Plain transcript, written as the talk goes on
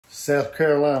South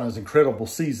Carolina's incredible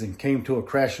season came to a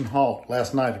crashing halt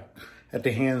last night at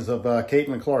the hands of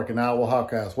Caitlin Clark and Iowa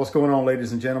Hawkeyes. What's going on,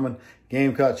 ladies and gentlemen?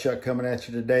 Gamecock Chuck coming at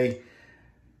you today.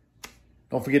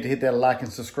 Don't forget to hit that like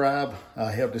and subscribe.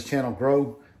 Help this channel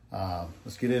grow.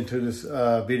 Let's get into this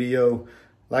video.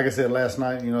 Like I said last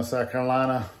night, South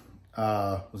Carolina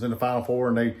was in the Final Four,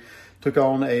 and they took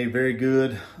on a very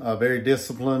good, very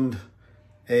disciplined,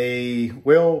 a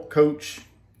well-coached,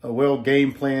 a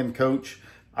well-game planned coach,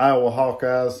 Iowa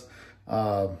Hawkeyes.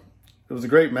 It was a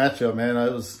great matchup, man.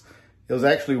 It was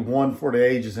actually one for the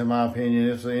ages, in my opinion.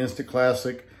 It's an instant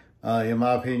classic, in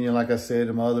my opinion. Like I said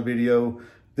in my other video,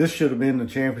 this should have been the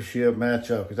championship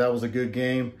matchup because that was a good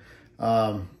game.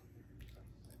 Don't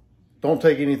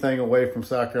take anything away from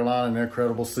South Carolina and their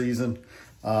incredible season.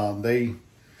 They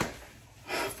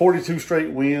 42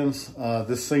 straight wins.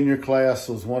 This senior class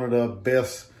was one of the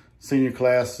best senior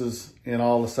classes in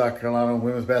all of South Carolina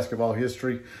women's basketball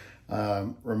history.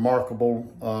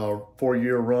 Remarkable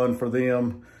 4-year run for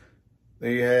them.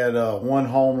 They had one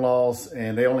home loss,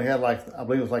 and they only had I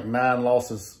believe it was 9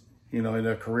 losses, in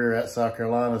their career at South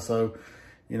Carolina. So,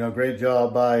 great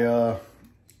job by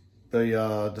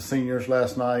the seniors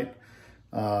last night.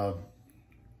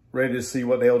 Ready to see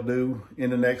what they'll do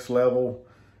in the next level.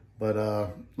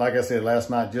 But like I said, last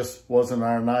night just wasn't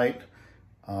our night.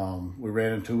 We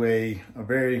ran into a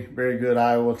very, very good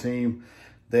Iowa team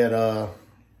that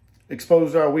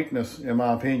exposed our weakness, in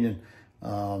my opinion.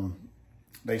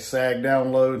 They sagged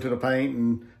down low into the paint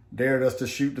and dared us to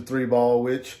shoot the 3-ball,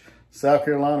 which South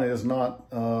Carolina is not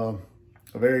a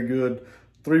very good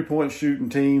three-point shooting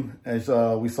team, as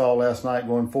we saw last night,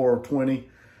 going 4 of 20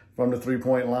 from the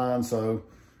three-point line. So,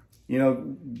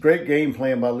 great game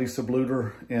plan by Lisa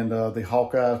Bluder and the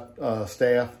Hawkeye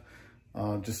staff.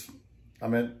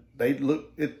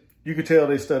 You could tell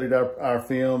they studied our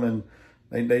film, and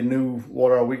they knew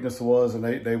what our weakness was, and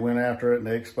they went after it and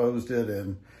they exposed it.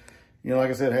 And,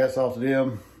 like I said, hats off to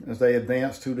them as they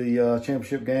advance to the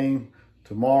championship game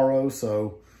tomorrow.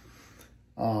 So,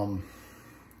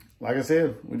 like I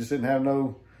said, we just didn't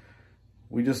have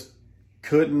we just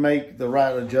couldn't make the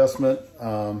right adjustment.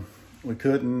 We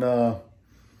couldn't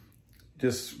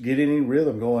just get any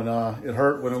rhythm going. It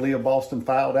hurt when Aaliyah Boston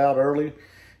fouled out early.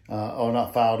 Or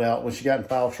not fouled out, when she got in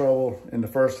foul trouble in the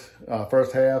first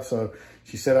half. So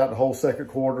she sat out the whole second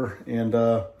quarter and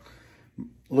a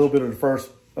little bit of the first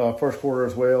quarter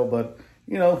as well. But,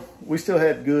 we still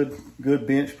had good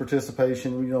bench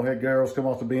participation. Had girls come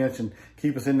off the bench and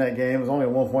keep us in that game. It was only a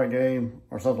 1-point game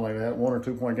or something like that, 1 or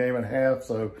 2 point game at half.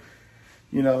 So,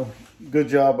 good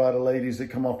job by the ladies that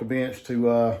come off the bench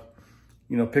to,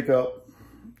 pick up,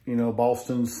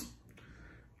 Boston's,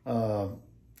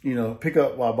 pick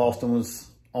up while Boston was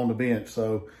on the bench.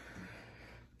 So,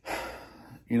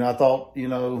 I thought,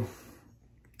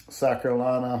 South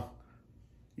Carolina,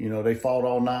 they fought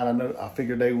all night. I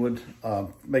figured they would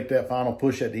make that final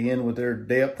push at the end with their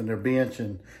depth and their bench,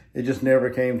 and it just never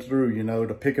came through.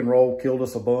 The pick and roll killed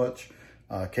us a bunch.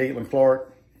 Caitlin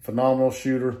Clark, phenomenal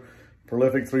shooter,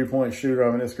 prolific three-point shooter.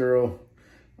 I mean, this girl,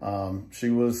 she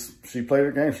played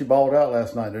her game. She balled out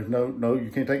last night. There's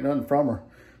you can't take nothing from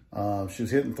her. She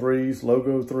was hitting threes,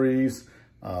 logo threes.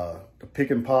 The pick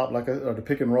and pop, or the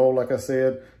pick and roll, like I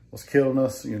said, was killing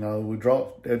us. They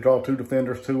draw 2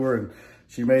 defenders to her, and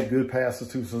she made good passes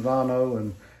to Susano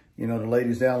and, the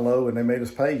ladies down low, and they made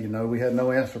us pay. We had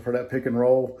no answer for that pick and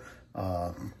roll.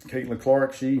 Caitlin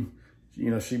Clark, she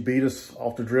beat us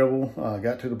off the dribble,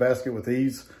 got to the basket with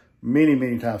ease many,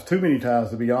 many times, too many times,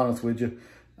 to be honest with you.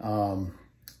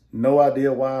 No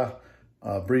idea why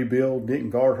Bree Bill didn't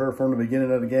guard her from the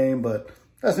beginning of the game, but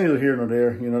that's neither here nor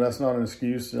there. That's not an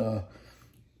excuse.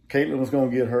 Caitlin was going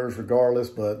to get hers regardless,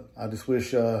 but I just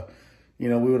wish, we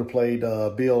would have played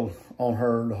Bill on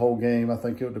her the whole game. I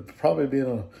think it would have probably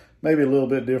been maybe a little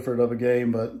bit different of a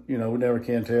game, but, we never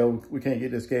can tell. We can't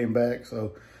get this game back,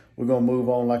 so we're going to move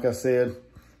on. Like I said,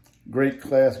 great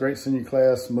class, great senior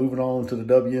class, moving on to the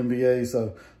WNBA.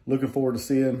 So looking forward to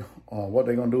seeing what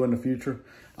they're going to do in the future.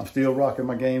 I'm still rocking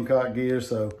my Gamecock gear,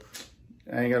 so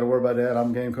I ain't got to worry about that.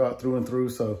 I'm Gamecock through and through,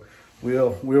 so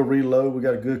we'll reload. We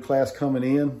got a good class coming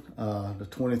in, the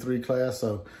 23 class.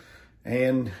 So,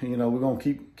 and we're gonna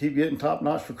keep getting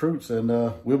top-notch recruits, and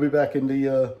we'll be back in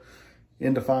the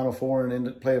Final Four and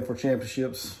into playing for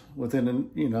championships within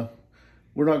the,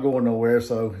 we're not going nowhere.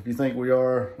 So if you think we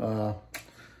are,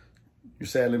 you're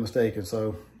sadly mistaken.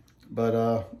 So, but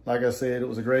like I said, it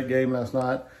was a great game last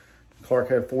night. Clark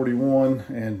had 41,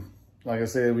 and like I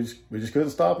said, we just couldn't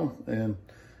stop them. And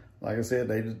like I said,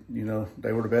 they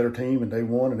were the better team, and they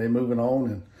won, and they moving on.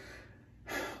 And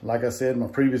like I said in my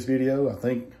previous video, I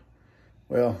think,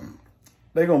 well,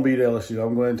 they're going to beat LSU.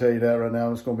 I'm going to tell you that right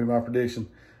now. It's going to be my prediction.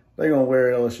 They're going to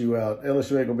wear LSU out.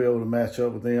 LSU ain't going to be able to match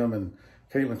up with them. And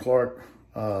Caitlin Clark,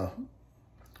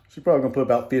 she's probably going to put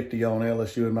about 50 on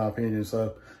LSU, in my opinion.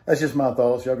 So that's just my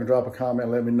thoughts. Y'all can drop a comment.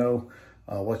 Let me know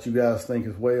what you guys think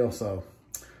as well. So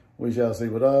we shall see.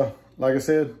 But like I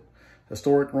said,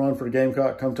 historic run for the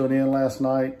Gamecock come to an end last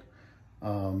night.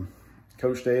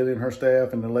 Coach Staley and her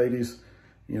staff and the ladies,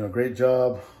 you know, great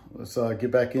job. Let's get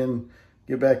back in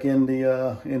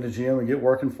the gym and get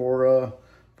working for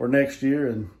next year,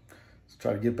 and let's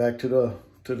try to get back to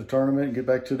the tournament, get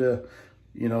back to the,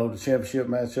 you know, the championship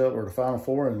matchup or the Final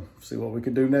Four, and see what we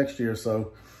can do next year.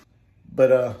 So,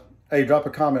 but hey, drop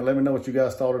a comment. Let me know what you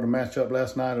guys thought of the matchup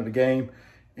last night of the game,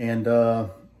 and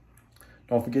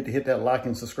don't forget to hit that like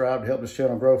and subscribe to help this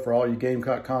channel grow for all your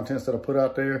Gamecock contents that I put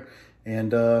out there.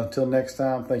 And until next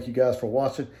time, thank you guys for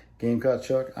watching. Gamecock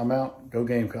Chuck, I'm out. Go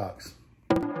Gamecocks.